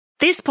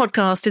This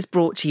podcast is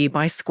brought to you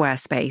by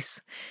Squarespace,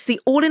 the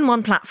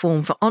all-in-one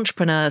platform for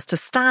entrepreneurs to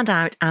stand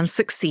out and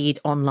succeed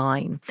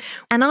online.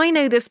 And I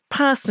know this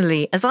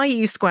personally as I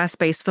use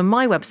Squarespace for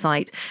my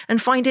website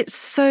and find it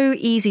so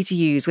easy to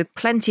use with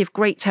plenty of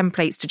great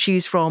templates to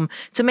choose from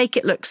to make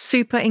it look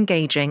super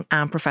engaging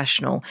and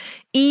professional,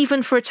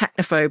 even for a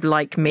technophobe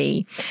like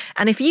me.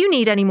 And if you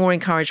need any more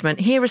encouragement,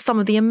 here are some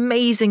of the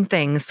amazing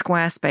things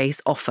Squarespace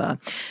offer.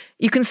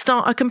 You can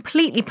start a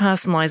completely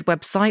personalized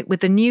website with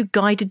the new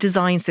guided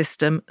design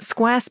system,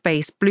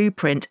 Squarespace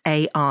Blueprint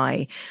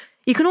AI.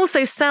 You can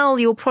also sell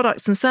your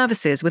products and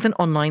services with an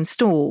online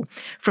store.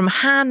 From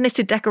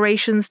hand-knitted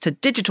decorations to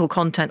digital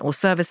content or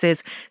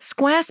services,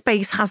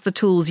 Squarespace has the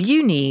tools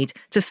you need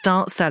to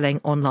start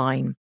selling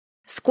online.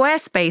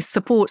 Squarespace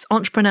supports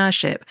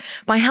entrepreneurship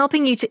by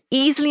helping you to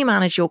easily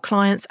manage your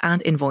clients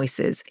and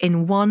invoices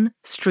in one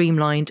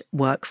streamlined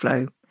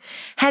workflow.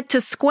 Head to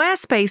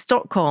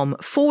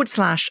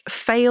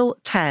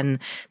squarespace.com/fail10.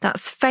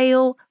 That's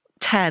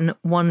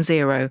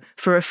fail1010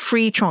 for a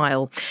free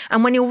trial.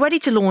 And when you're ready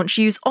to launch,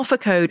 use offer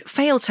code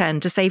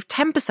FAIL10 to save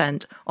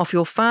 10% off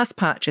your first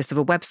purchase of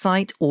a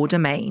website or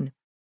domain.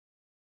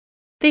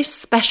 This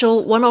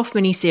special one-off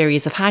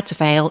mini-series of How to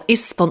Fail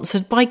is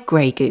sponsored by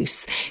Grey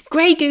Goose.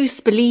 Grey Goose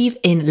believe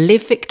in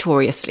live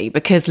victoriously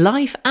because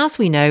life, as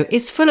we know,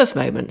 is full of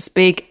moments,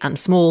 big and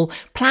small,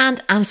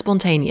 planned and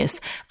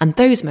spontaneous, and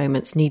those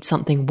moments need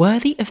something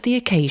worthy of the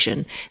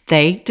occasion.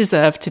 They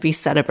deserve to be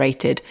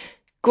celebrated.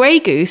 Grey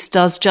Goose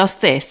does just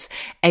this,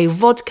 a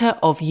vodka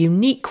of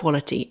unique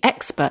quality,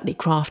 expertly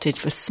crafted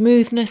for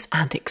smoothness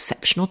and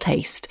exceptional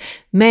taste,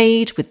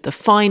 made with the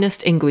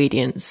finest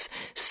ingredients,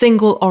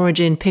 single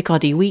origin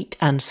Picardy wheat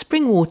and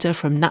spring water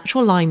from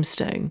natural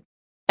limestone.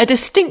 A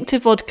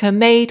distinctive vodka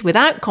made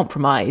without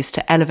compromise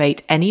to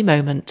elevate any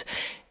moment.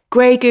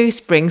 Grey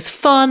Goose brings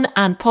fun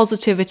and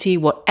positivity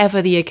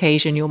whatever the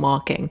occasion you're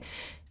marking.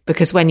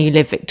 Because when you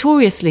live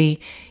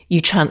victoriously,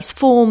 you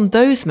transform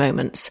those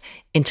moments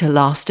into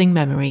lasting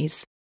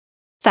memories.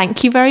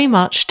 Thank you very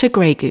much to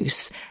Grey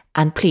Goose,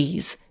 and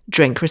please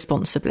drink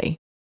responsibly.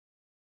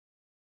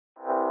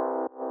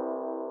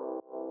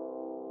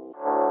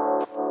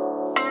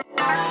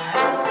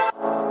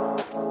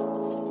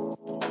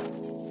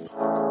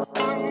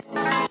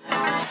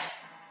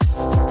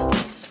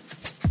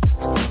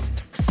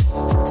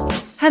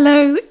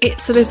 Hello,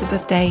 it's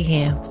Elizabeth Day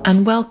here,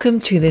 and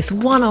welcome to this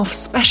one-off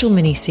special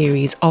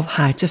mini-series of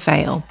How to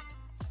Fail.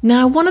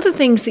 Now, one of the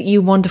things that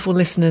you wonderful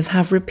listeners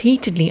have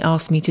repeatedly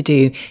asked me to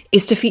do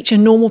is to feature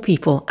normal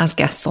people as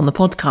guests on the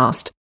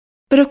podcast.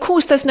 But of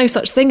course, there's no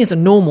such thing as a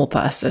normal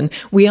person.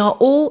 We are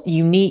all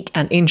unique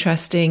and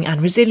interesting and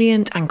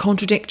resilient and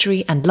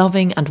contradictory and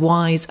loving and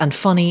wise and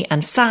funny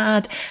and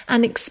sad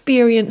and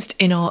experienced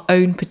in our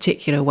own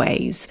particular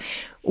ways.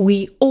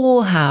 We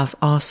all have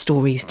our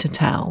stories to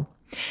tell.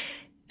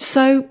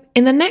 So,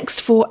 in the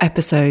next 4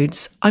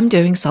 episodes, I'm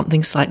doing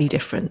something slightly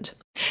different.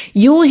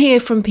 You'll hear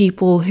from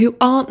people who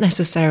aren't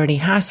necessarily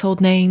household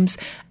names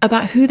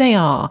about who they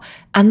are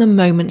and the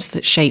moments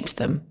that shaped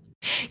them.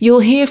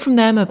 You'll hear from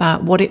them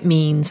about what it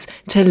means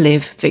to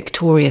live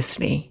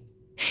victoriously.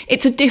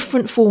 It's a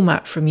different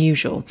format from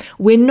usual.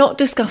 We're not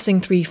discussing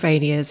 3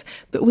 failures,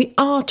 but we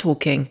are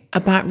talking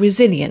about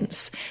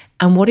resilience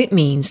and what it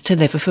means to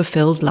live a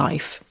fulfilled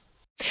life.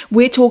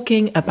 We're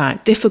talking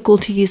about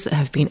difficulties that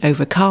have been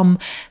overcome,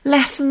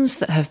 lessons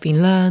that have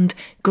been learned,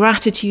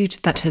 gratitude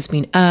that has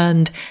been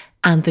earned,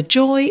 and the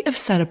joy of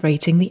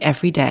celebrating the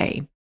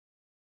everyday.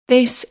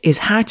 This is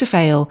How to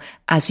Fail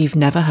as you've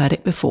never heard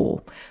it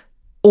before.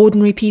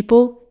 Ordinary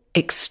people,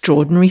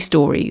 extraordinary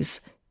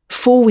stories.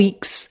 4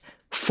 weeks,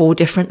 4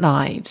 different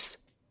lives.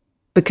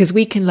 Because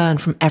we can learn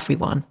from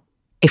everyone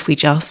if we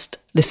just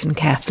listen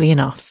carefully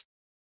enough.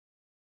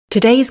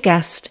 Today's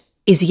guest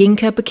is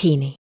Yinka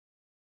Bokinni.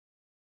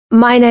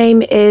 My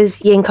name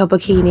is Yinka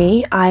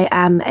Bokinni. I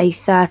am a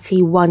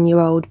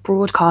 31-year-old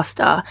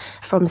broadcaster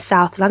from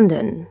South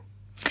London.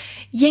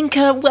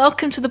 Yinka,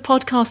 welcome to the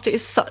podcast. It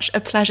is such a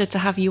pleasure to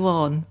have you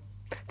on.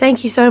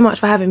 Thank you so much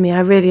for having me.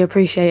 I really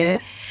appreciate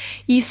it.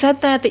 You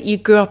said there that you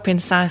grew up in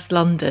South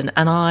London,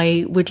 and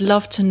I would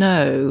love to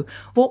know,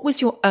 what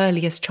was your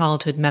earliest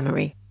childhood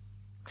memory?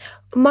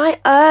 My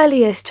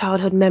earliest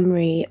childhood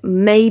memory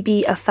may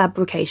be a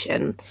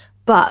fabrication,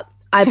 but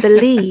I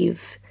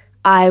believe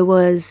I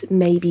was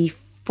maybe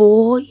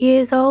 4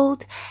 years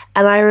old,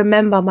 and I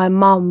remember my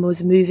mum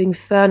was moving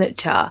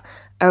furniture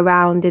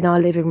around in our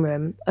living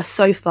room, a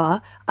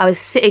sofa. I was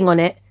sitting on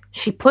it,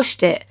 she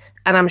pushed it,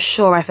 and I'm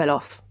sure I fell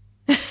off.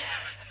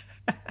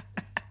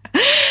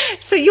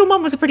 So your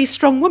mum was a pretty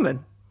strong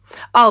woman?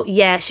 Oh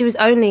yeah, she was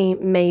only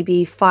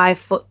maybe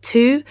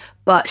 5'2",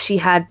 but she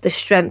had the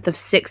strength of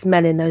 6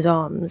 men in those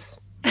arms.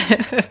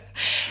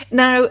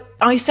 Now,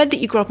 I said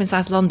that you grew up in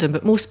South London,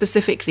 but more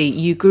specifically,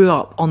 you grew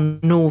up on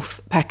North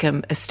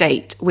Peckham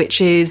Estate, which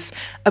is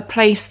a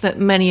place that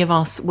many of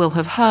us will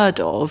have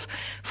heard of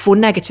for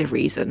negative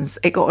reasons.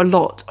 It got a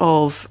lot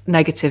of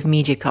negative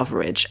media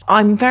coverage.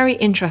 I'm very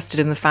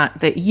interested in the fact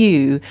that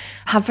you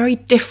have very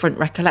different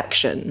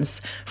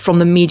recollections from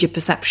the media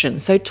perception.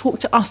 So talk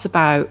to us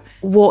about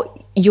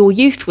what your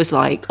youth was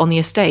like on the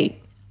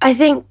estate. I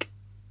think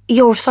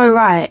you're so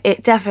right.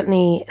 It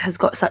definitely has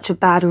got such a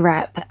bad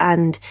rep,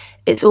 and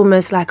it's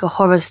almost like a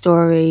horror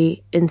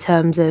story in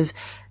terms of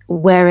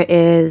where it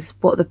is,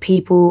 what the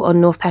people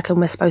on North Peckham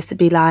were supposed to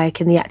be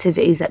like, and the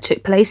activities that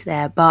took place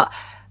there. But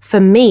for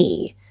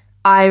me,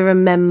 I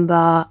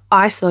remember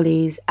ice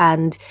lollies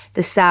and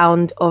the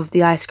sound of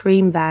the ice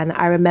cream van.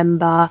 I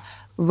remember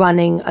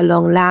running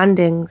along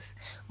landings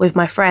with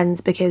my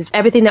friends, because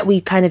everything that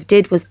we kind of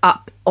did was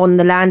up on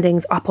the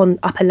landings, up on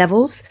upper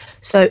levels.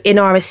 So in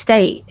our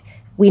estate,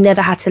 we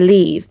never had to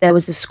leave. There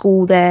was a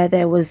school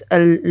there was a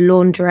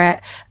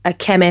laundrette, a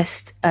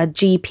chemist, a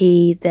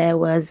GP, there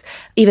was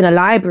even a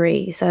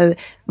library. So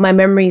my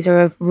memories are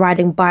of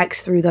riding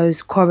bikes through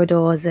those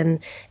corridors, and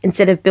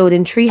instead of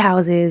building tree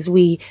houses,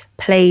 we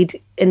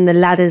played in the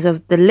ladders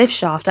of the lift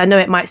shaft. I know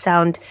it might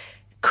sound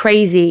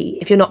crazy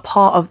if you're not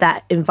part of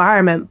that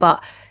environment,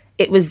 but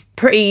it was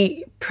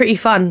pretty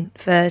fun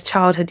for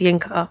childhood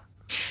Yinka.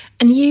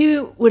 And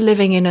you were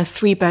living in a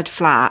 3-bed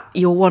flat.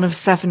 You're one of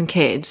 7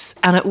 kids.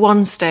 And at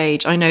one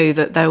stage, I know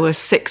that there were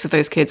 6 of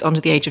those kids under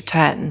the age of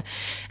 10.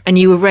 And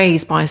you were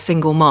raised by a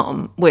single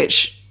mum,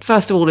 which,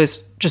 first of all, is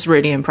just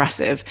really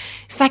impressive.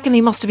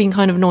 Secondly, must have been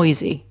kind of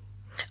noisy.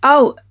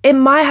 Oh, in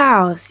my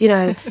house,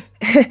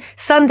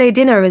 Sunday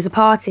dinner is a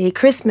party.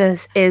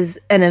 Christmas is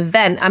an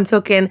event. I'm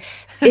talking,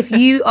 if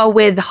you are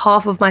with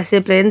half of my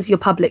siblings, you're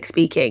public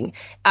speaking.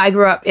 I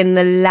grew up in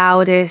the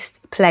loudest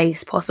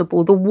place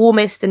possible, the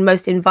warmest and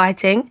most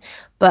inviting,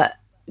 but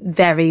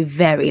very,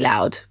 very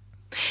loud.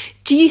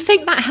 Do you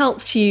think that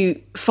helped you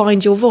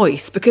find your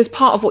voice? Because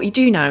part of what you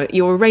do now,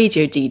 you're a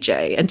radio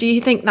DJ. And do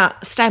you think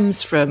that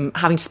stems from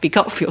having to speak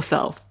up for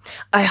yourself?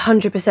 I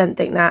 100%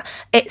 think that.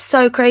 It's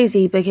so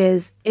crazy,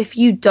 because if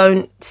you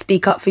don't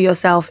speak up for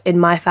yourself in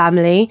my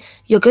family,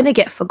 you're going to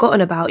get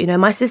forgotten about.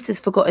 My sister's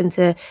forgotten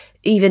to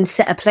even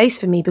set a place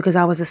for me because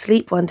I was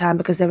asleep one time,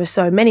 because there were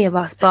so many of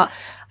us. But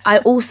I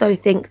also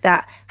think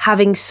that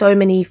having so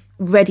many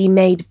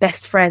ready-made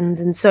best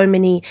friends and so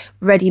many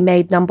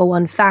ready-made number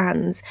one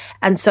fans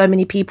and so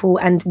many people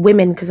and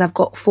women, because I've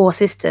got 4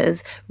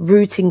 sisters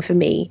rooting for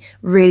me,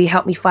 really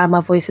helped me find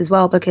my voice as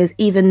well. Because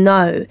even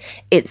though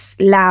it's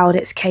loud,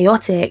 it's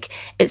chaotic,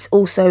 it's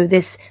also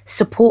this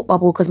support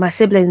bubble, because my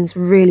siblings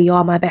really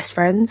are my best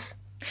friends.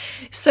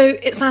 So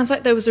it sounds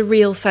like there was a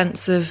real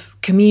sense of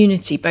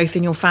community, both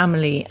in your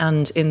family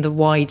and in the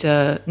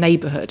wider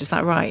neighbourhood. Is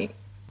that right?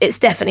 It's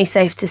definitely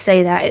safe to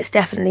say that. It's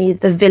definitely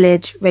the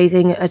village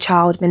raising a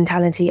child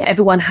mentality.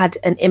 Everyone had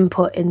an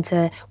input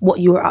into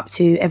what you were up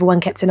to. Everyone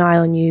kept an eye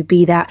on you,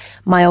 be that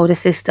my older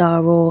sister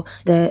or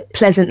the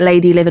pleasant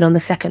lady living on the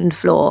 2nd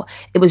floor.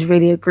 It was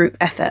really a group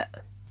effort.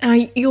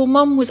 Your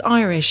mum was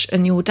Irish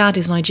and your dad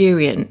is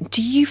Nigerian.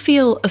 Do you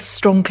feel a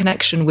strong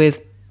connection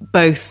with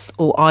both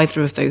or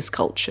either of those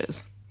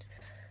cultures?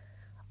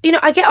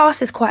 I get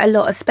asked this quite a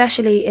lot,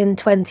 especially in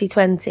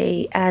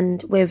 2020,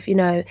 and with,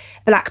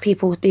 Black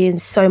people being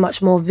so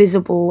much more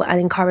visible and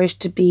encouraged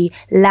to be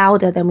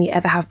louder than we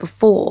ever have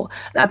before.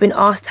 I've been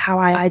asked how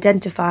I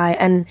identify,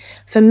 and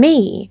for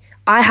me,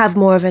 I have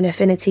more of an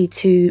affinity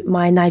to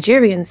my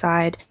Nigerian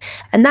side.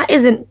 And that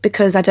isn't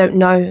because I don't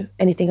know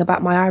anything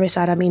about my Irish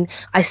side. I mean,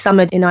 I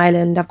summered in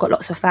Ireland, I've got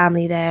lots of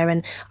family there,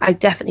 and I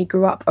definitely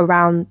grew up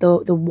around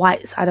the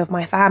white side of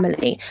my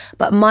family.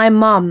 But my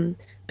mum,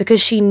 because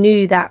she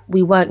knew that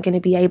we weren't going to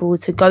be able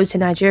to go to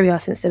Nigeria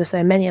since there were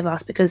so many of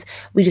us, because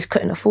we just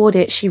couldn't afford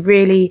it, she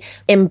really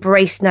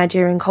embraced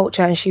Nigerian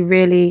culture, and she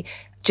really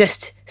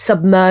just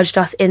submerged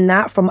us in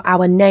that, from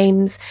our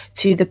names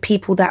to the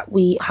people that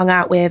we hung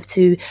out with,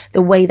 to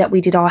the way that we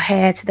did our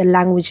hair, to the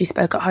language we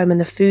spoke at home and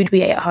the food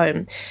we ate at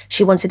home.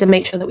 She wanted to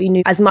make sure that we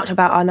knew as much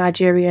about our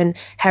Nigerian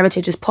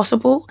heritage as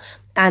possible.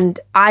 And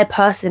I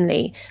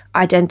personally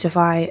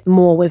identify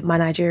more with my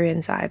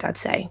Nigerian side, I'd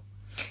say.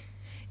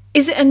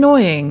 Is it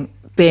annoying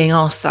being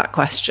asked that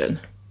question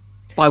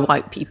by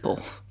white people?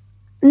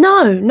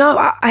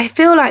 No, I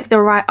feel like the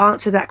right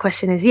answer to that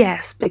question is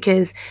yes,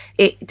 because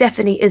it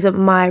definitely isn't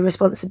my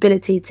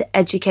responsibility to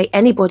educate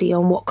anybody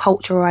on what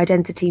culture or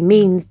identity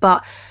means.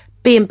 But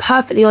being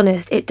perfectly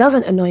honest, it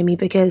doesn't annoy me,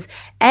 because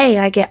A,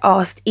 I get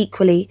asked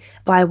equally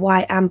by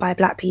white and by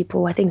Black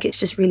people. I think it's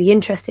just really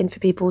interesting for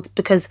people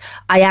because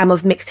I am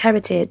of mixed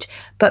heritage.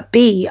 But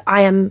B,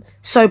 I am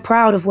so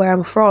proud of where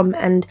I'm from,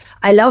 and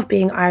I love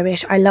being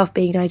Irish, I love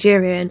being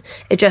Nigerian.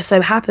 It just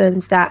so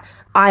happens that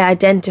I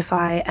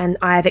identify and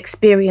I have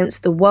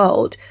experienced the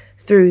world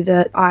through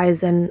the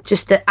eyes and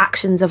just the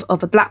actions of a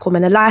Black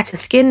woman, a lighter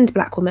skinned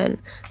Black woman,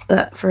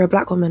 but for a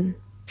Black woman.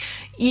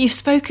 You've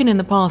spoken in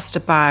the past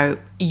about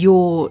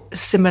your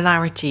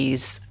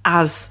similarities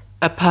as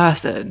a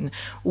person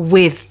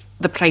with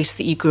the place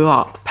that you grew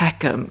up,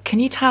 Peckham. Can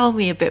you tell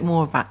me a bit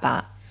more about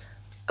that?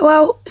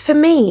 Well, for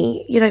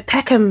me,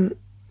 Peckham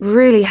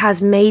really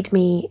has made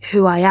me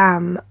who I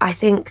am. I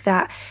think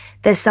that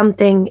there's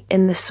something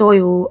in the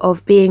soil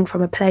of being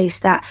from a place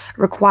that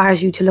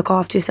requires you to look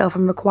after yourself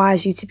and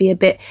requires you to be a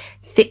bit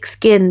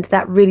thick-skinned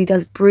that really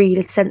does breed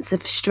a sense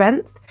of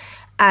strength.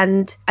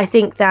 And I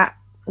think that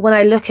when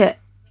I look at,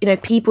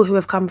 people who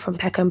have come from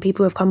Peckham,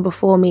 people who have come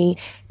before me,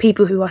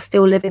 people who are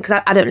still living, because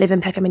I don't live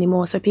in Peckham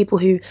anymore, so people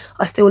who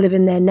are still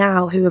living there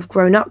now, who have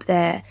grown up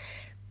there,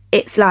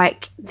 it's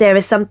like there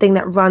is something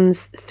that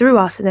runs through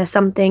us, and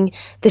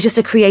there's just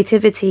a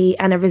creativity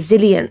and a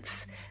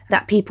resilience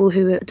that people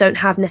who don't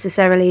have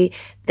necessarily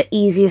the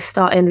easiest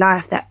start in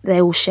life, that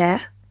they all share.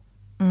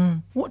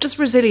 What does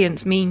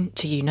resilience mean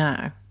to you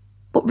now?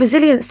 But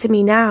resilience to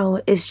me now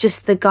is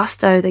just the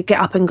gusto, the get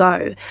up and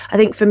go. I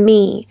think for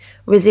me,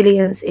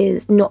 resilience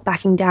is not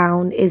backing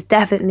down, is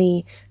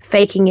definitely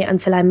faking it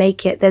until I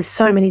make it. There's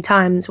so many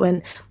times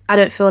when I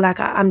don't feel like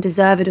I'm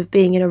deserved of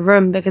being in a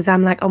room because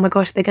I'm like, oh my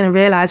gosh, they're going to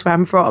realise where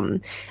I'm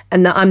from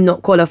and that I'm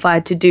not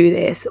qualified to do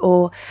this.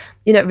 Or,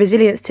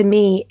 resilience to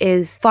me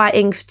is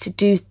fighting to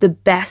do the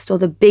best or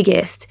the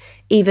biggest,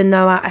 even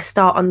though I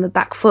start on the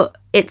back foot.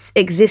 It's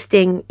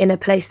existing in a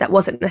place that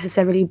wasn't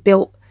necessarily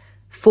built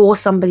for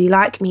somebody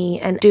like me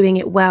and doing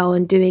it well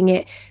and doing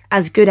it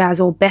as good as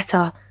or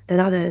better than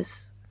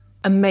others.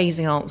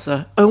 Amazing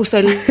answer. I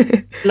also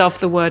love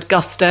the word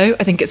gusto.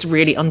 I think it's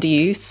really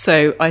underused,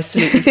 so I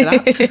salute you for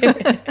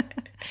that.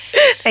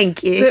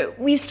 Thank you. But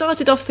we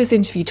started off this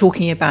interview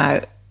talking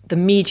about the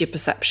media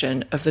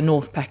perception of the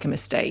North Peckham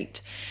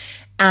estate.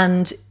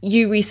 And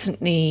you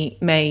recently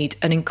made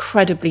an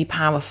incredibly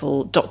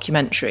powerful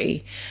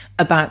documentary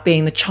about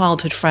being the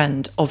childhood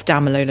friend of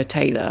Damilola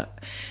Taylor.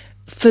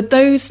 For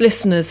those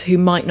listeners who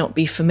might not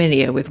be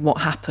familiar with what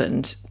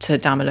happened to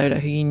Damilola,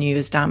 who you knew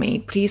as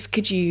Dami, please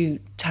could you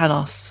tell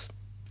us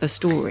the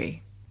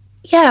story?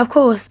 Yeah, of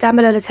course.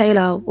 Damilola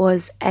Taylor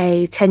was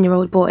a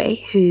 10-year-old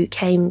boy who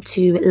came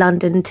to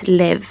London to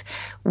live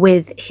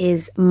with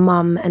his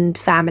mum and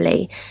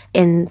family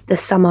in the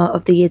summer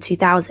of the year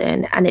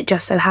 2000. And it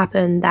just so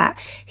happened that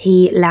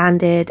he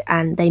landed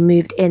and they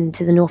moved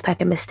into the North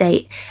Peckham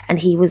estate. And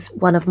he was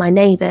one of my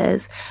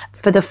neighbours.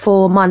 For the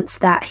 4 months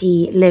that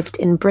he lived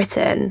in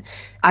Britain,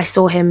 I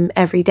saw him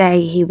every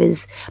day.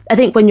 I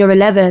think when you're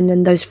 11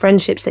 and those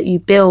friendships that you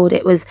build,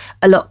 it was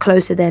a lot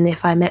closer than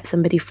if I met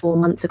somebody 4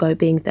 months ago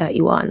being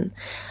 31.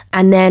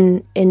 And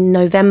then in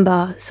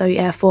November,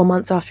 4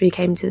 months after he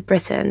came to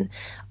Britain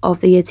of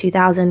the year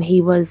 2000,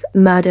 he was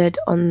murdered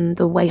on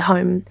the way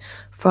home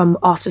from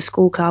after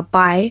school club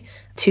by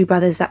two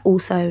brothers that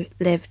also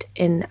lived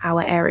in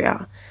our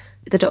area.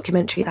 The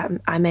documentary that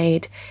I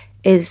made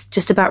is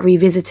just about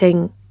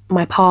revisiting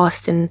my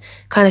past and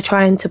kind of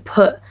trying to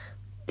put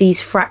these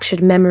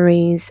fractured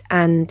memories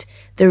and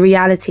the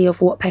reality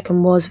of what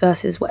Peckham was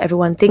versus what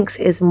everyone thinks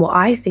it is and what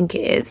I think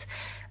it is,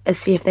 and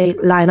see if they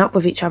line up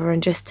with each other,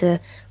 and just to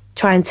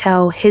try and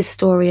tell his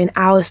story and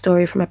our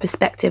story from a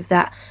perspective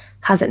that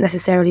hasn't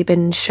necessarily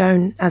been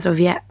shown as of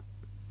yet.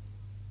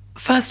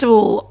 First of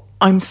all,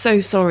 I'm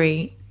so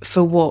sorry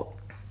for what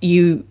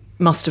you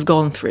must have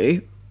gone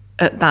through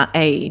at that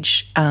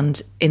age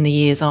and in the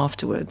years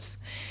afterwards.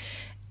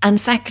 And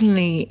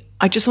secondly,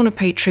 I just want to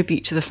pay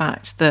tribute to the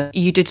fact that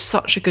you did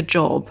such a good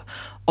job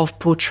of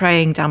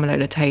portraying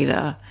Damilola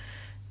Taylor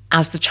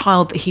as the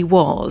child that he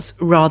was,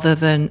 rather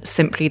than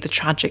simply the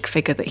tragic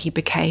figure that he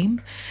became.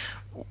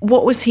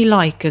 What was he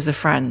like as a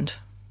friend?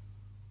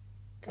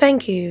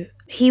 Thank you.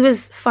 He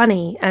was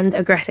funny and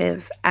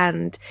aggressive,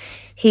 and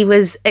he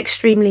was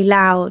extremely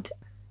loud.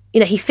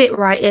 He fit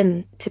right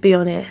in, to be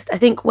honest. I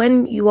think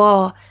when you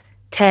are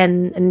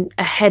 10 and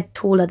a head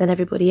taller than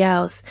everybody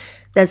else,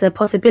 there's a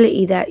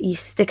possibility that you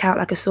stick out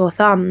like a sore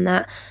thumb,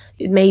 that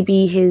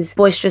maybe his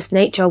boisterous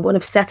nature would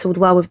have settled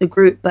well with the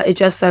group, but it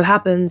just so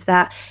happens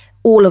that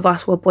all of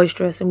us were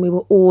boisterous and we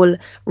were all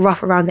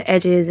rough around the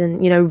edges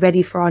and,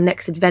 ready for our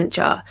next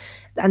adventure.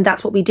 And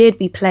that's what we did.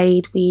 We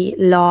played, we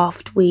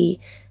laughed, we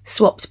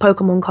swapped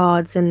Pokemon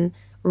cards and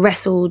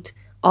wrestled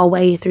our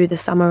way through the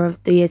summer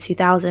of the year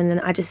 2000.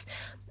 And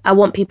I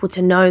want people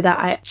to know that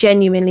I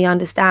genuinely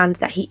understand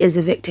that he is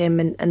a victim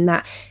and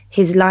that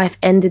his life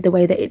ended the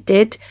way that it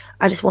did.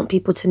 I just want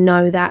people to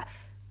know that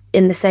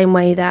in the same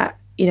way that,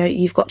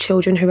 you've got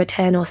children who are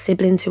 10 or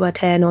siblings who are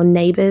 10 or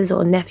neighbours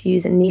or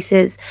nephews and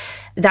nieces,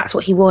 that's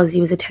what he was. He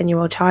was a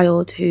 10-year-old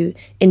child who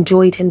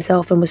enjoyed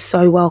himself and was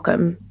so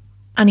welcome.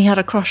 And he had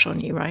a crush on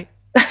you, right?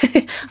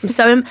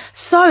 I'm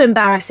so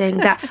embarrassing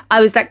that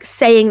I was like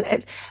saying,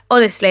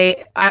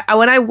 honestly,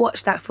 when I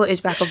watched that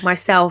footage back of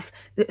myself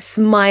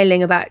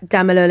smiling about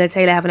Damilola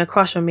Taylor having a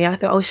crush on me, I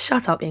thought, oh,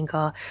 shut up,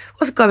 Yinka.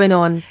 What's going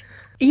on?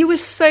 You were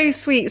so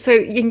sweet. So,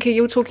 Yinka,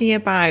 you're talking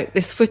about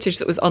this footage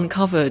that was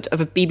uncovered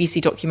of a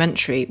BBC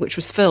documentary, which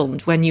was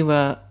filmed when you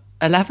were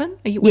 11?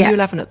 Were you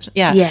 11 at the time?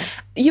 Yeah.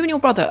 You and your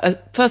brother are,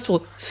 first of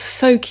all,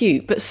 so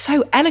cute, but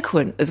so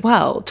eloquent as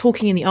well,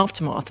 talking in the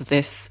aftermath of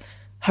this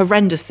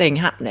horrendous thing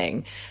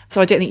happening. So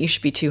I don't think you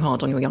should be too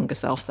hard on your younger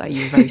self there.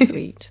 You were very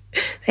sweet.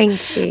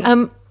 Thank you.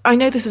 I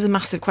know this is a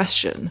massive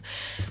question,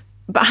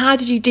 but how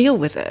did you deal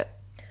with it?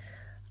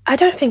 I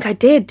don't think I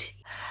did.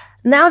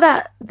 Now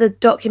that the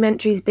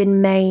documentary's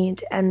been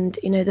made and,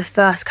 the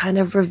first kind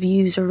of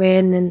reviews are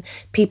in and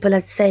people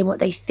are saying what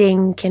they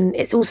think, and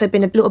it's also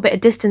been a little bit of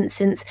distance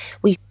since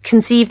we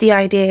conceived the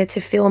idea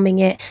to filming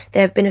it.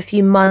 There have been a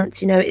few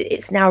months,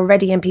 it's now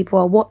ready and people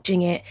are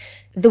watching it.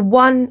 The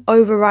one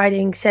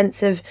overriding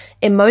sense of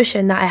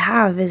emotion that I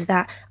have is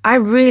that I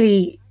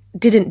really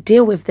didn't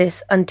deal with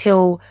this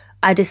until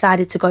I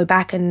decided to go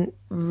back and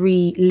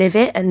relive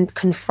it and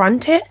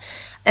confront it.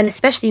 And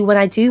especially when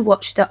I do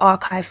watch the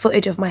archive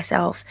footage of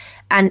myself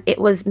and it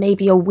was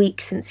maybe a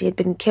week since he had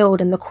been killed,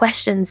 and the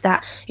questions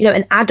that,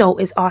 an adult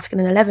is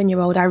asking an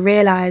 11-year-old, I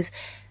realise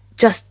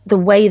just the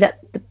way that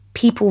the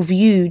people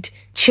viewed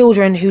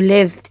children who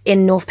lived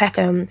in North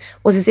Peckham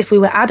was as if we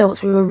were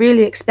adults. We were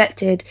really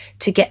expected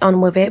to get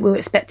on with it. We were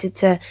expected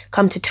to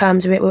come to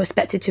terms with it. We were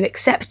expected to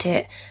accept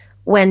it,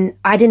 when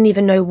I didn't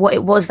even know what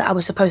it was that I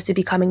was supposed to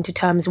be coming to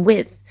terms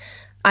with.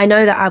 I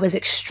know that I was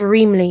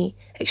extremely,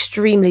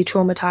 extremely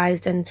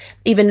traumatized, and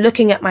even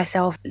looking at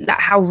myself, like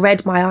how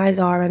red my eyes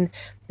are and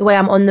the way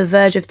I'm on the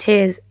verge of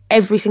tears,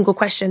 every single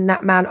question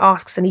that man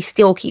asks, and he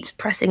still keeps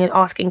pressing and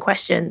asking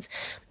questions.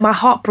 My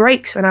heart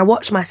breaks when I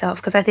watch myself,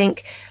 because I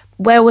think,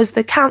 where was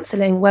the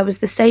counselling? Where was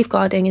the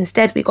safeguarding?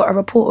 Instead, we got a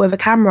reporter with a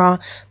camera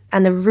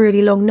and a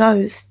really long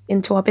nose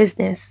into our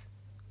business.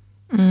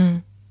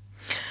 Mm.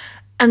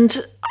 And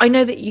I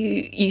know that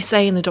you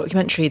say in the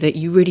documentary that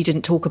you really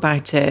didn't talk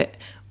about it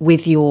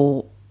with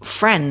your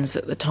friends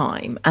at the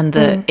time, and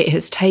that it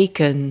has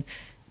taken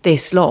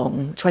this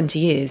long, 20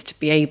 years, to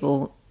be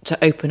able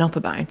to open up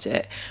about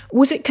it.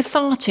 Was it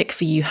cathartic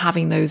for you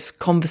having those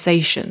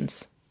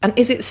conversations? And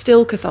is it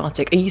still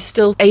cathartic? Are you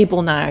still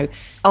able now,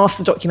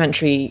 after the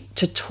documentary,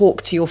 to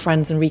talk to your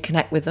friends and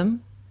reconnect with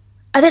them?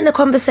 I think the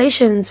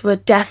conversations were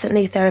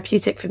definitely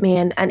therapeutic for me.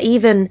 And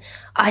even,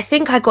 I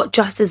think I got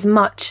just as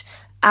much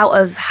out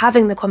of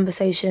having the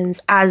conversations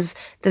as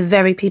the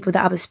very people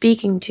that I was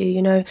speaking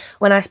to.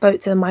 When I spoke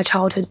to my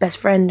childhood best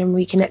friend and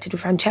reconnected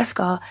with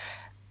Francesca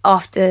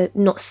after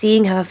not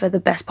seeing her for the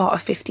best part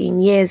of 15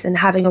 years and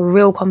having a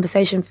real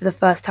conversation for the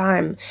first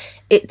time,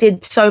 it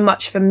did so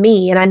much for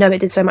me. And I know it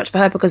did so much for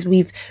her because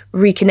we've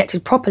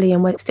reconnected properly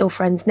and we're still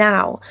friends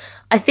now.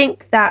 I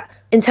think that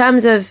in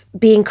terms of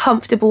being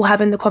comfortable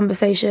having the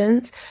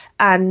conversations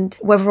and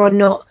whether or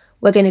not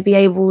we're going to be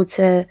able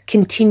to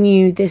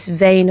continue this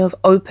vein of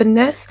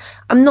openness,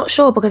 I'm not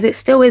sure, because it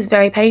still is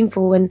very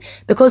painful. And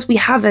because we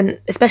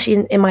haven't,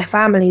 especially in my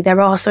family, there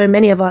are so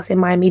many of us in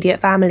my immediate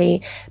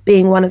family,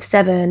 being one of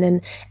 7, and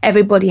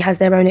everybody has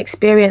their own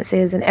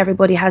experiences and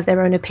everybody has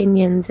their own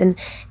opinions, and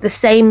the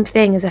same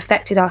thing has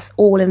affected us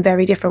all in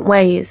very different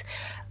ways.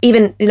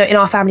 Even, in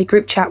our family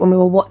group chat when we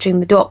were watching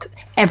the doc,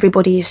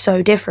 everybody is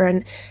so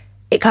different.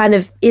 It kind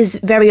of is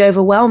very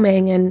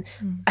overwhelming. And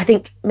I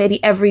think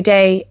maybe every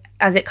day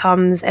as it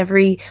comes,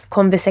 every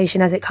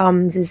conversation as it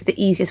comes is the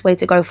easiest way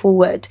to go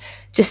forward,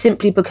 just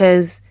simply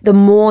because the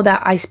more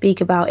that I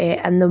speak about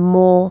it and the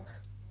more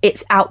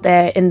it's out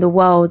there in the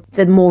world,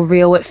 the more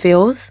real it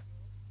feels.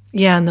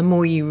 Yeah, and the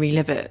more you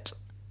relive it.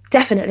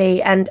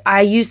 Definitely. And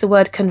I use the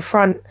word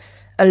confront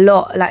a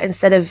lot, like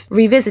instead of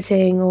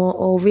revisiting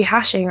or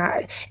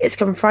rehashing, it's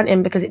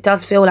confronting, because it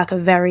does feel like a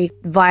very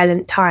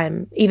violent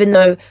time, even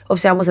though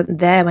obviously I wasn't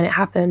there when it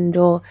happened,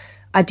 or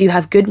I do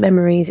have good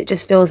memories. It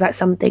just feels like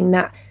something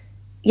that,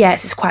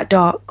 it's just quite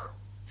dark.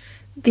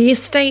 The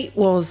estate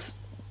was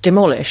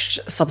demolished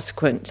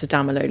subsequent to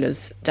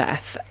Damalola's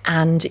death,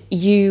 and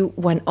you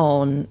went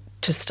on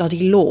to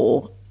study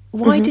law.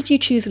 Why did you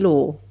choose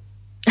law?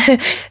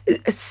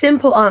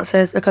 Simple answer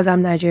is because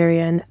I'm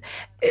Nigerian.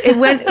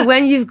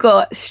 When you've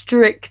got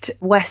strict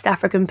West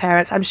African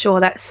parents, I'm sure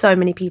that so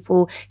many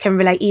people can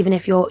relate, even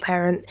if your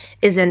parent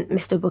isn't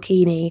Mr.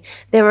 Bokinni.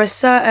 There are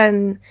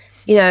certain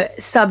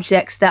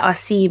subjects that are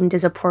seemed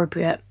as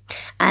appropriate.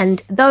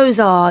 And those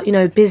are,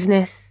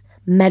 business,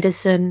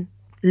 medicine,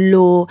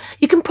 law.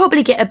 You can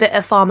probably get a bit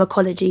of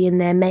pharmacology in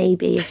there,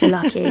 maybe, if you're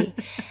lucky.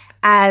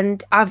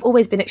 And I've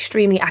always been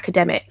extremely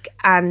academic,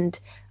 and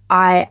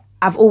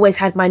I've always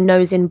had my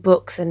nose in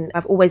books, and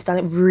I've always done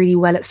it really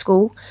well at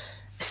school.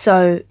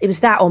 So it was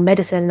that or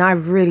medicine, and I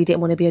really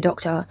didn't want to be a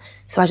doctor.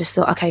 So I just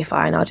thought, okay,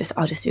 fine, I'll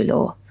just do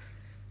law.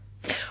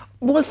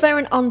 Was there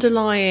an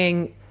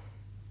underlying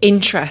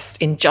interest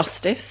in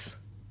justice?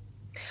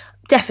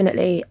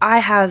 Definitely. I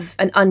have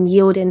an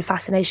unyielding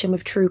fascination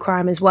with true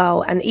crime as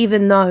well. And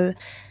even though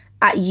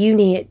at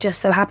uni it just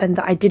so happened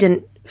that I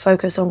didn't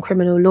focus on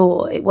criminal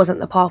law, it wasn't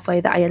the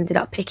pathway that I ended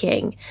up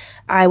picking,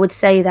 I would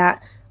say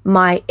that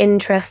my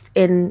interest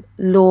in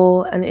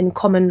law and in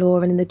common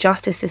law and in the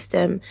justice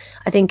system,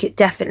 I think it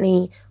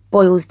definitely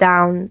boils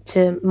down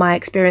to my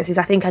experiences.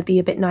 I think I'd be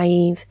a bit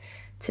naive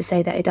to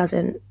say that it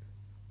doesn't.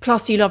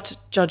 Plus you loved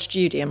Judge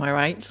Judy, am I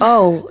right?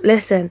 Oh,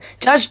 listen,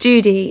 Judge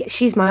Judy,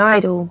 she's my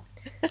idol.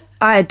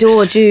 I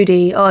adore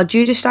Judy. Oh,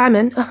 Judy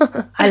Steinman.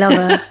 I love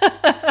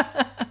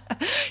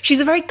her. She's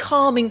a very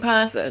calming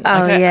person.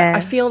 Oh, yeah. I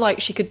feel like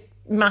she could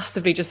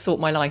massively just sort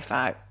my life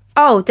out.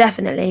 Oh,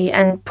 definitely.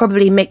 And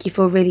probably make you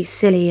feel really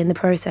silly in the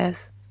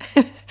process.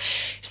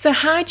 So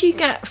how do you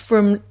get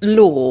from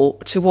law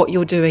to what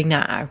you're doing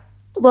now?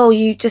 Well,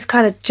 you just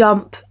kind of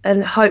jump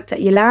and hope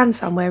that you land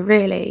somewhere,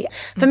 really.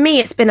 For me,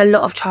 it's been a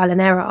lot of trial and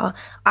error.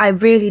 I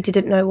really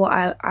didn't know what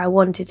I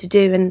wanted to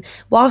do. And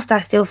whilst I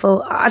still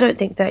feel, I don't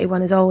think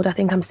 31 is old, I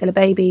think I'm still a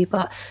baby,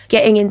 but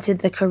getting into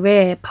the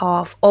career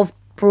path of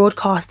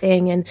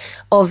broadcasting and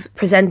of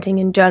presenting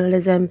in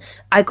journalism,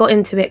 I got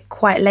into it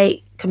quite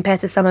late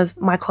compared to some of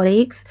my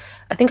colleagues.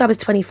 I think I was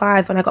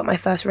 25 when I got my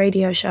first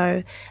radio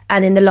show.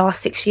 And in the last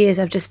 6 years,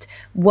 I've just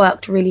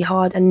worked really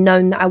hard and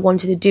known that I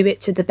wanted to do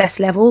it to the best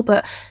level.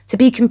 But to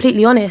be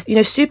completely honest,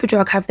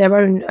 Superdrug have their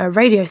own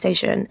radio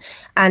station.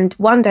 And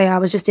one day I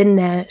was just in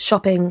there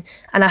shopping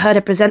and I heard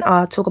a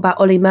presenter talk about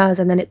Ollie Murs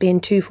and then it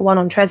being 2 for 1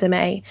 on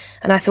Tresemme.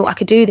 And I thought I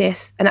could do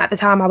this. And at the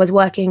time I was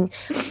working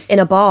in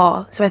a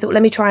bar. So I thought,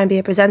 let me try and be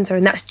a presenter.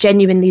 And that's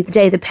genuinely the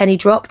day the penny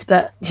dropped.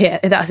 But yeah,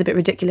 that was a bit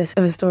ridiculous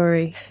of a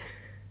story.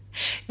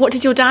 What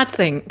did your dad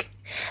think?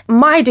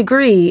 My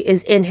degree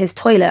is in his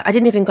toilet. I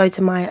didn't even go to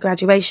my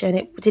graduation.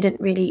 It didn't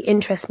really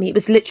interest me. It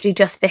was literally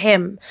just for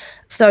him.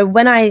 So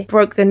when I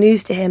broke the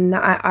news to him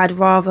that I'd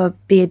rather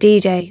be a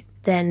DJ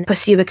than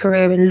pursue a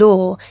career in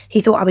law, he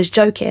thought I was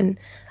joking.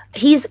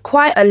 He's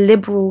quite a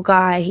liberal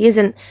guy. He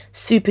isn't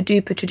super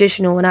duper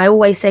traditional. And I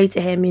always say to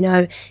him,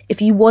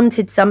 if you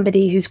wanted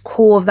somebody whose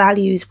core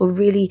values were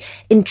really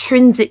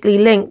intrinsically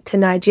linked to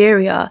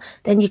Nigeria,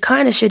 then you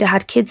kind of should have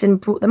had kids and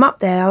brought them up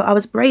there. I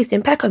was raised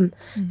in Peckham.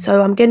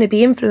 So I'm going to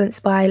be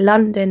influenced by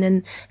London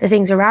and the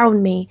things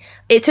around me.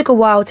 It took a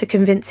while to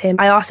convince him.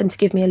 I asked him to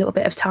give me a little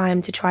bit of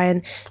time to try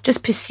and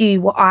just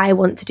pursue what I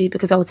want to do,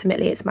 because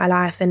ultimately it's my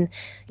life. And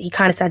he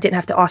kind of said I didn't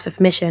have to ask for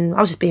permission. I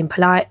was just being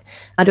polite.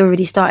 I'd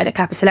already started at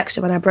Capital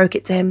Extra when I broke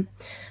it to him.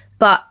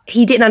 But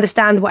he didn't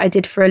understand what I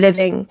did for a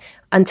living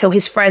until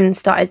his friends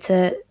started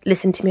to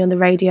listen to me on the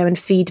radio and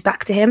feed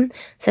back to him.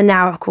 So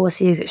now, of course,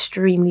 he is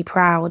extremely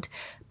proud.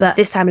 But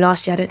this time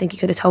last year, I don't think he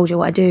could have told you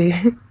what I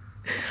do.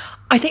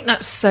 I think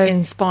that's so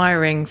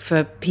inspiring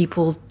for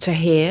people to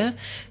hear,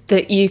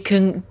 that you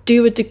can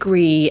do a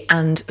degree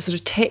and sort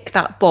of tick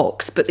that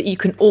box, but that you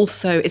can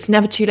also, it's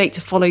never too late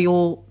to follow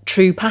your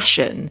true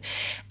passion.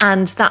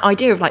 And that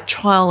idea of like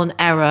trial and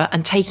error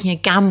and taking a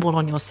gamble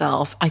on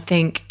yourself, I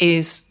think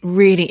is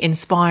really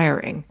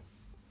inspiring.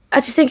 I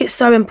just think it's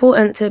so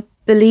important to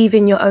believe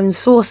in your own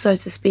source, so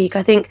to speak.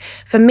 I think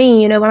for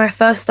me, when I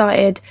first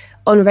started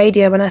on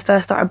radio, when I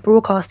first started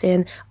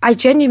broadcasting, I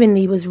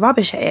genuinely was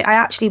rubbish at it. I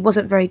actually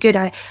wasn't very good.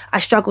 I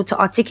struggled to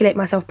articulate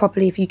myself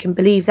properly, if you can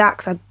believe that,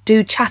 because I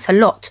do chat a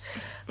lot.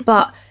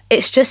 But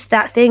it's just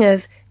that thing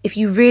of, if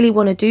you really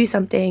want to do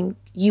something,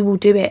 you will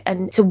do it,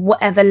 and to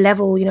whatever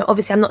level.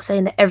 Obviously I'm not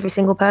saying that every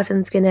single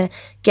person's going to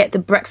get the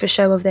breakfast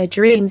show of their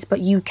dreams, but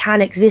you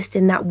can exist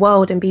in that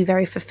world and be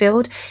very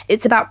fulfilled.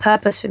 It's about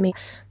purpose for me.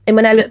 And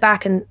when I look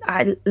back and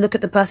I look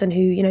at the person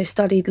who,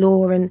 studied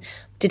law and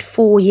did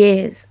 4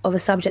 years of a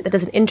subject that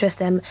doesn't interest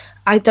them,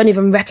 I don't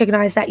even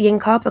recognise that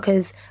Yinka,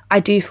 because I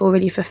do feel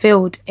really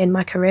fulfilled in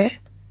my career.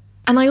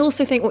 And I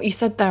also think what you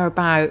said there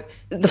about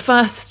the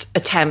first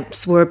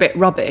attempts were a bit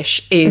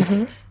rubbish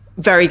is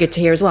very good to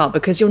hear as well,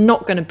 because you're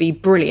not going to be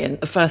brilliant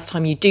the first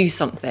time you do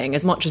something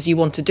as much as you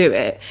want to do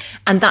it.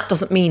 And that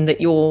doesn't mean that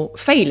you're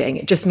failing.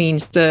 It just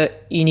means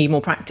that you need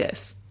more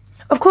practice.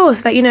 Of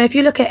course, if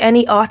you look at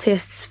any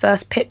artist's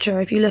first picture,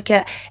 if you look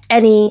at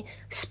any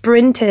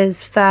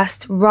sprinter's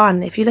first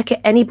run, if you look at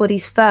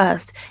anybody's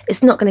first,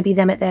 it's not going to be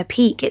them at their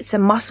peak. It's a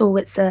muscle,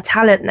 it's a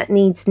talent that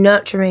needs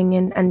nurturing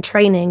and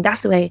training.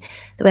 That's the way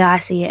I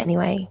see it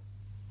anyway.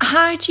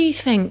 How do you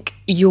think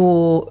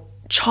your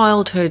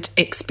childhood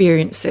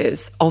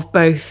experiences of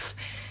both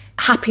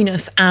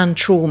happiness and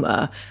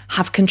trauma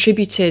have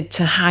contributed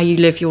to how you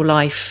live your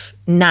life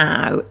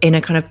now in a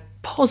kind of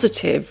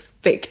positive,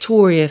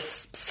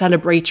 victorious,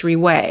 celebratory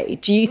way?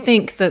 Do you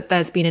think that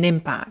there's been an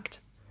impact?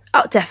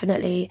 Oh,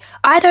 definitely.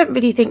 I don't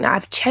really think that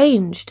I've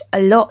changed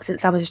a lot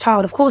since I was a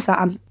child. Of course,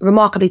 I'm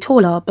remarkably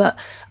taller, but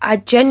I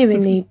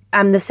genuinely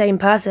am the same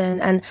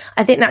person. And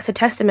I think that's a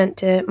testament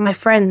to my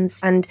friends,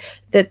 and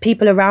the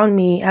people around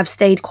me have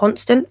stayed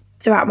constant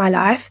throughout my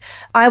life.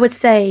 I would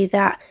say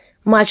that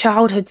my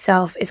childhood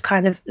self is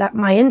kind of like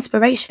my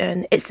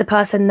inspiration. It's the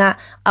person that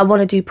I want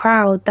to do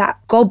proud. That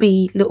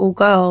gobby little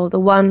girl, the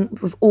one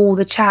with all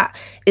the chat,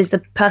 is the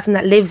person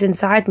that lives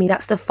inside me.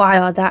 That's the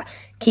fire that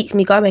keeps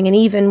me going. And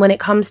even when it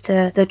comes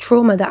to the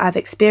trauma that I've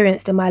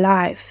experienced in my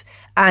life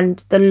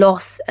and the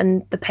loss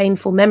and the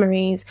painful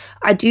memories,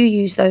 I do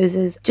use those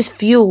as just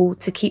fuel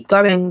to keep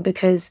going,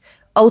 because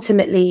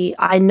ultimately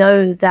I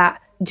know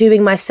that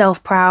doing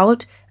myself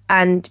proud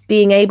and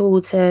being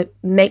able to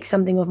make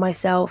something of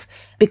myself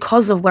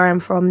because of where I'm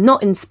from,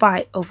 not in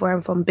spite of where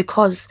I'm from,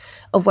 because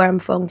of where I'm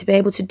from, to be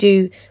able to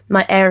do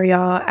my area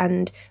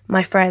and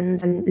my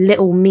friends and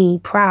little me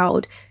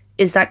proud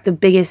is like the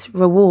biggest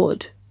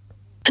reward.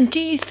 And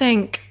do you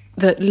think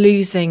that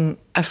losing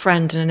a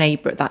friend and a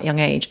neighbour at that young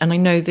age, and I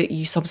know that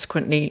you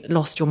subsequently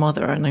lost your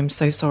mother, and I'm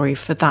so sorry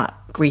for that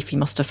grief you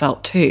must have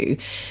felt too,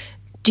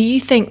 Do you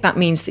think that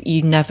means that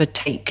you never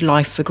take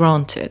life for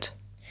granted?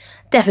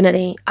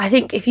 Definitely. I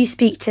think if you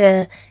speak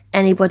to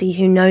anybody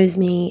who knows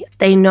me,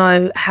 they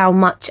know how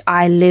much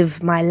I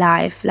live my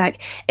life.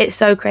 Like, it's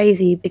so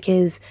crazy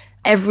because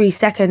every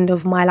second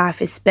of my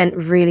life is spent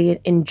really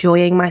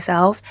enjoying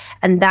myself,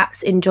 and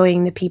that's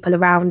enjoying the people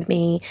around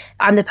me.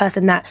 I'm the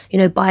person that,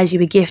 buys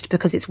you a gift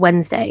because it's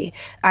Wednesday.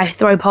 I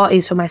throw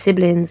parties for my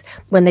siblings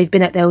when they've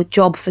been at their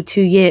job for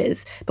 2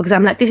 years because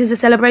I'm like, this is a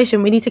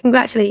celebration. We need to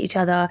congratulate each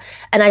other.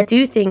 And I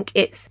do think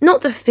it's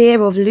not the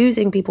fear of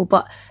losing people,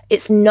 but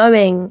it's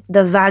knowing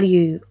the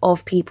value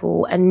of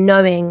people and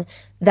knowing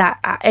that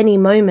at any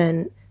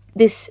moment,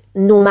 this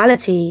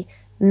normality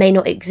may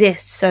not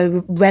exist.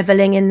 So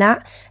reveling in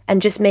that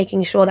and just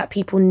making sure that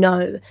people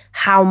know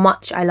how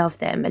much I love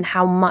them and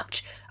how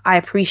much I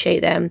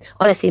appreciate them.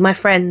 Honestly, my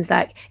friends,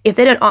 like, if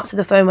they don't answer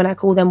the phone when I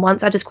call them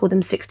once, I just call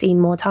them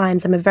 16 more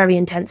times. I'm a very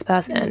intense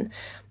person.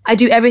 I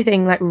do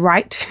everything like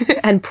right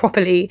and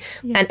properly,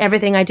 and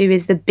everything I do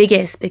is the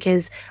biggest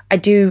because I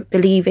do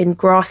believe in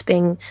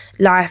grasping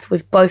life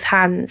with both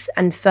hands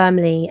and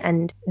firmly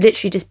and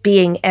literally just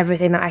being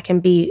everything that I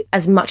can be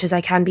as much as I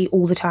can be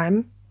all the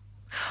time.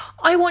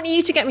 I want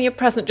you to get me a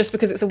present just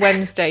because it's a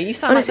Wednesday. You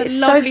sound Honestly, like the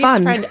it's so loveliest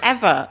fun. friend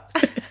ever.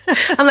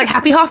 I'm like,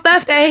 happy half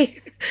birthday.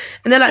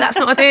 And they're like, that's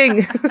not a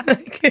thing.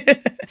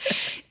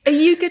 Are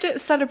you good at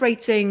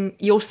celebrating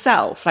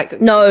yourself? Like,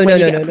 No. I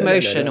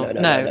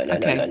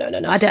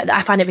don't.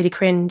 I find it really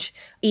cringe.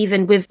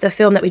 Even with the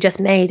film that we just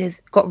made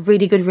has got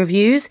really good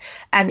reviews.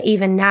 And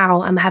even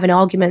now I'm having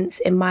arguments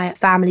in my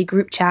family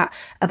group chat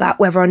about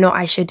whether or not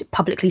I should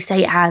publicly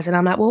say it has. And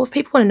I'm like, well, if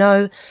people want to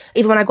know,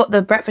 even when I got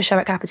the breakfast show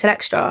at Capital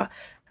Extra,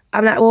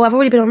 I'm like, well, I've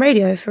already been on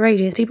radio for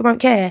ages. People won't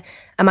care.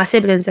 And my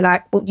siblings are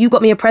like, well, you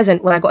got me a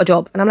present when I got a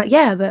job. And I'm like,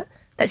 yeah, but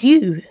that's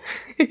you.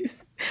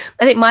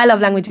 I think my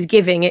love language is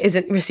giving, it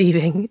isn't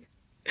receiving.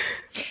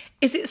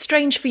 Is it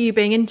strange for you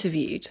being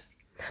interviewed?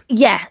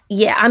 Yeah.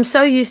 I'm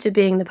so used to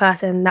being the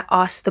person that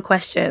asks the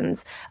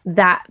questions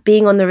that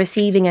being on the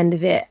receiving end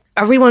of it,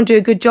 I really want to do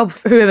a good job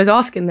for whoever's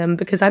asking them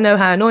because I know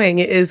how annoying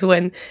it is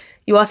when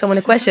you ask someone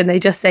a question, they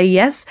just say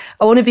yes.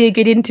 I want to be a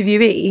good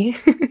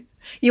interviewee.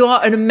 You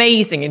are an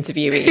amazing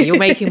interviewee. You're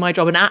making my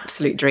job an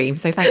absolute dream.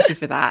 So thank you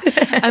for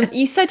that.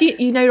 You said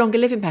you no longer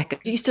live in Peckham.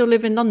 Do you still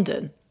live in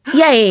London?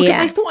 Yeah. Because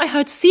I thought I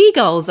heard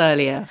seagulls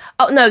earlier.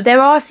 Oh, no,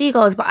 there are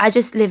seagulls, but I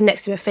just live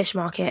next to a fish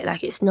market.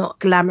 Like, it's not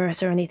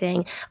glamorous or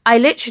anything. I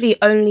literally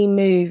only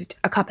moved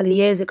a couple of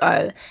years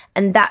ago,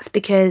 and that's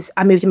because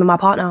I moved in with my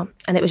partner,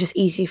 and it was just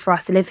easy for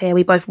us to live here.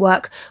 We both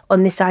work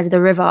on this side of the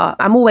river.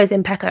 I'm always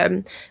in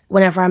Peckham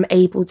whenever I'm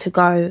able to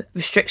go,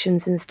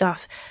 restrictions and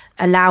stuff,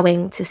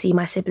 allowing to see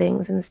my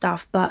siblings and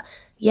stuff. But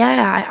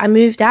yeah, I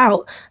moved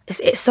out.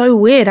 It's so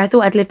weird. I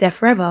thought I'd lived there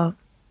forever.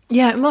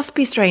 Yeah, it must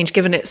be strange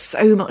given it's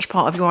so much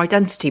part of your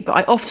identity. But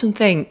I often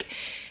think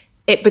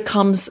it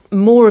becomes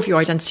more of your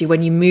identity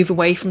when you move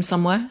away from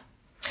somewhere.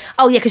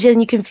 Oh, yeah, because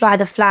then you can fly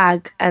the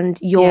flag and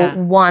you're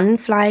one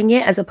flying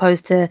it as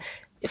opposed to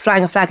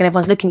flying a flag and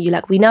everyone's looking at you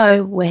like, we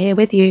know, we're here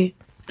with you.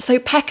 So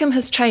Peckham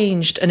has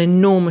changed an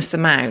enormous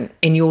amount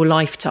in your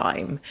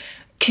lifetime.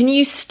 Can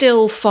you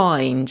still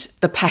find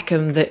the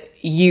Peckham that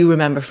you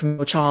remember from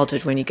your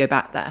childhood when you go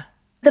back there?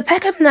 The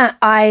Peckham that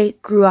I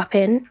grew up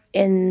in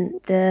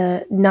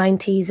the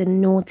 90s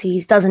and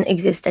noughties doesn't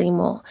exist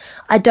anymore.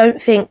 I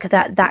don't think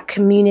that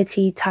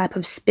community type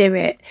of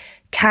spirit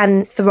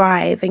can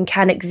thrive and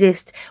can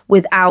exist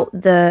without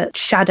the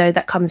shadow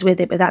that comes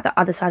with it, without the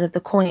other side of the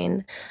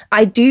coin.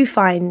 I do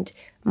find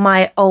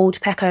my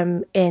old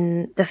Peckham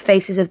in the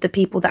faces of the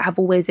people that have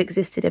always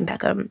existed in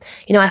Peckham.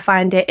 I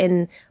find it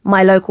in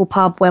my local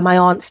pub where my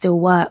aunt still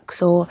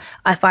works, or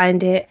I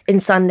find it in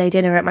Sunday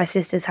dinner at my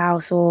sister's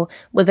house, or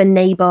with a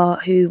neighbour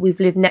who we've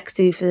lived next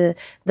to for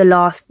the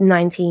last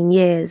 19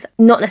 years.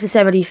 Not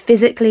necessarily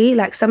physically,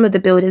 like some of the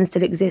buildings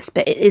still exist,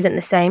 but it isn't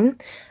the same.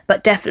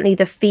 But definitely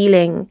the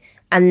feeling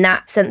and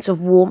that sense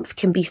of warmth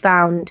can be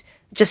found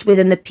just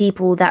within the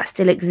people that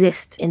still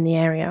exist in the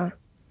area.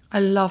 I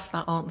love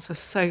that answer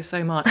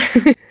so much.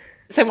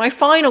 So my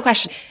final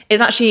question is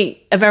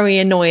actually a very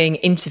annoying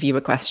interviewer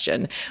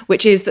question,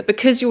 which is that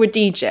because you're a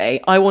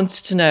DJ, I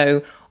wanted to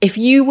know, if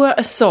you were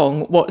a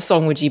song, what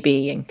song would you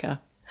be, Yinka?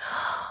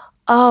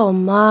 Oh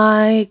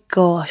my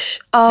gosh.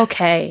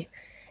 Okay.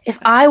 If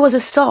I was a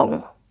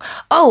song,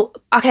 I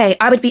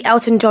would be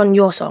Elton John,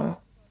 Your Song.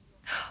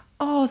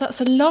 Oh, that's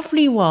a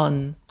lovely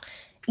one.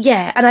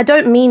 Yeah, and I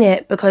don't mean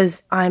it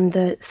because I'm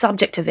the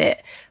subject of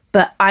it,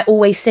 but I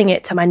always sing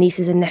it to my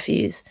nieces and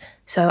nephews.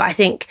 So I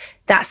think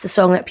that's the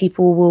song that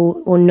people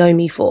will know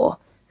me for.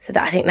 So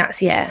that I think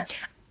that's, yeah.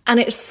 And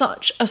it's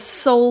such a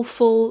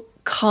soulful,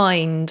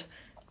 kind,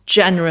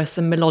 generous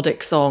and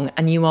melodic song.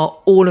 And you are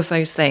all of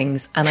those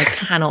things. And I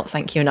cannot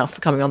thank you enough for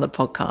coming on the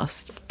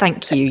podcast.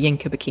 Thank you,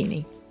 Yinka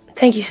Bokinni.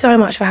 Thank you so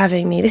much for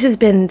having me. This has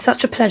been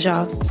such a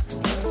pleasure.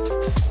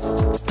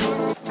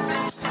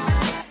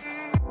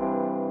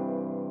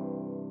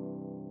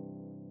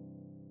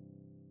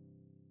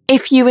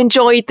 If you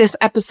enjoyed this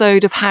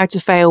episode of How to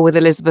Fail with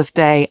Elizabeth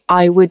Day,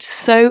 I would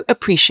so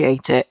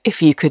appreciate it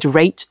if you could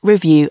rate,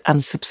 review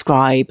and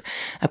subscribe.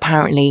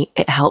 Apparently,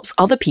 it helps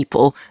other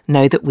people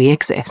know that we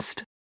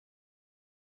exist.